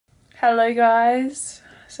Hello guys,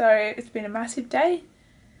 so it's been a massive day,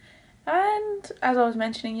 and as I was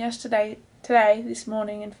mentioning this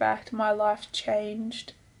morning in fact, my life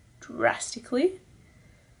changed drastically.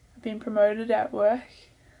 I've been promoted at work,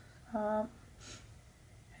 and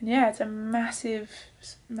yeah, it's a massive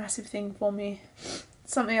thing for me. It's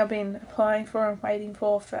something I've been applying for and waiting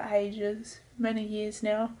for ages, many years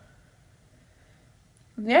now.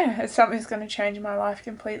 And yeah, it's something that's going to change my life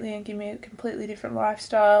completely and give me a completely different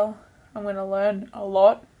lifestyle. I'm going to learn a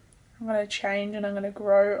lot. I'm going to change and I'm going to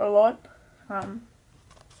grow a lot. So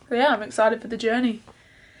yeah, I'm excited for the journey.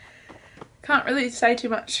 Can't really say too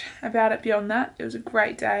much about it beyond that. It was a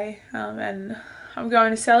great day, and I'm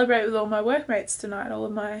going to celebrate with all my workmates tonight, all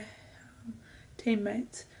of my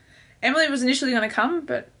teammates. Emily was initially going to come,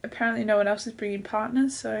 but apparently no one else is bringing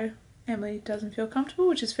partners, so Emily doesn't feel comfortable,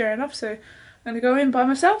 which is fair enough. So I'm going to go in by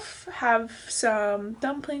myself, have some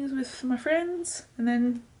dumplings with my friends, and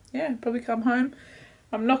then yeah, probably come home.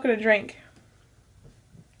 I'm not going to drink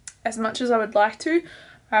as much as I would like to.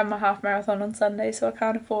 I have my half marathon on Sunday, so I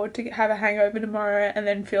can't afford to have a hangover tomorrow and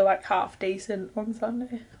then feel like half decent on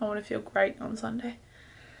Sunday. I want to feel great on Sunday.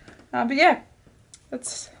 But yeah,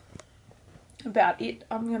 that's about it.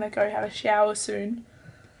 I'm going to go have a shower soon,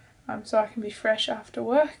 so I can be fresh after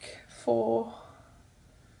work for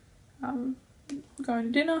going to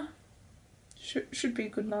dinner. Should be a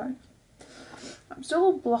good night. I'm still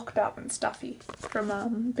all blocked up and stuffy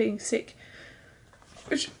from being sick,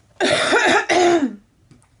 which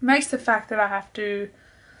makes the fact that I have to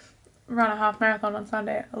run a half marathon on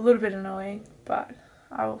Sunday a little bit annoying, but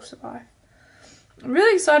I will survive. I'm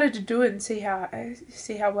really excited to do it and see how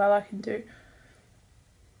well I can do.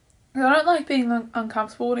 I don't like being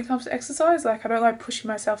uncomfortable when it comes to exercise. Like, I don't like pushing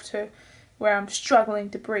myself to where I'm struggling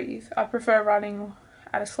to breathe. I prefer running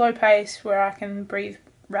at a slow pace where I can breathe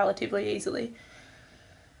relatively easily.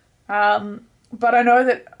 But I know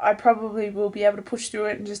that I probably will be able to push through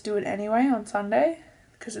it and just do it anyway on Sunday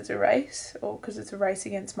because it's a race, or because it's a race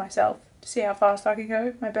against myself to see how fast I can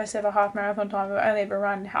go. My best ever half marathon time, I've only ever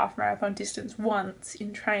run half marathon distance once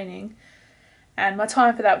in training, and my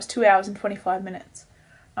time for that was 2 hours and 25 minutes.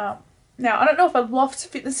 Now, I don't know if I've lost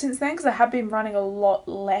fitness since then because I have been running a lot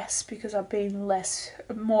less because I've been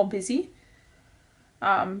more busy.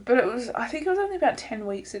 But I think it was only about 10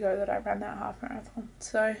 weeks ago that I ran that half marathon,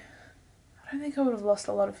 so I don't think I would have lost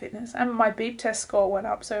a lot of fitness. And my beep test score went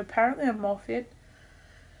up, so apparently I'm more fit.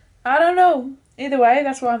 I don't know. Either way,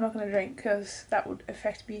 that's why I'm not going to drink, because that would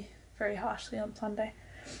affect me very harshly on Sunday.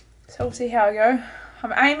 So we'll see how I go.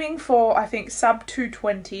 I'm aiming for, I think, sub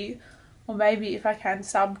 2:20, or maybe if I can,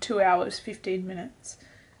 sub 2 hours, 15 minutes.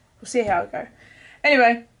 We'll see how I go.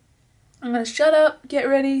 Anyway, I'm going to shut up, get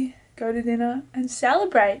ready, go to dinner, and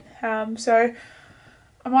celebrate. So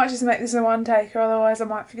I might just make this a one take, or otherwise I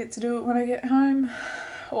might forget to do it when I get home,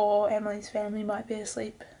 or Emily's family might be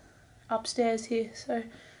asleep upstairs here. So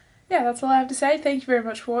yeah, that's all I have to say. Thank you very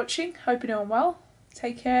much for watching. Hope you're doing well.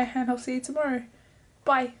 Take care, and I'll see you tomorrow.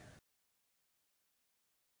 Bye.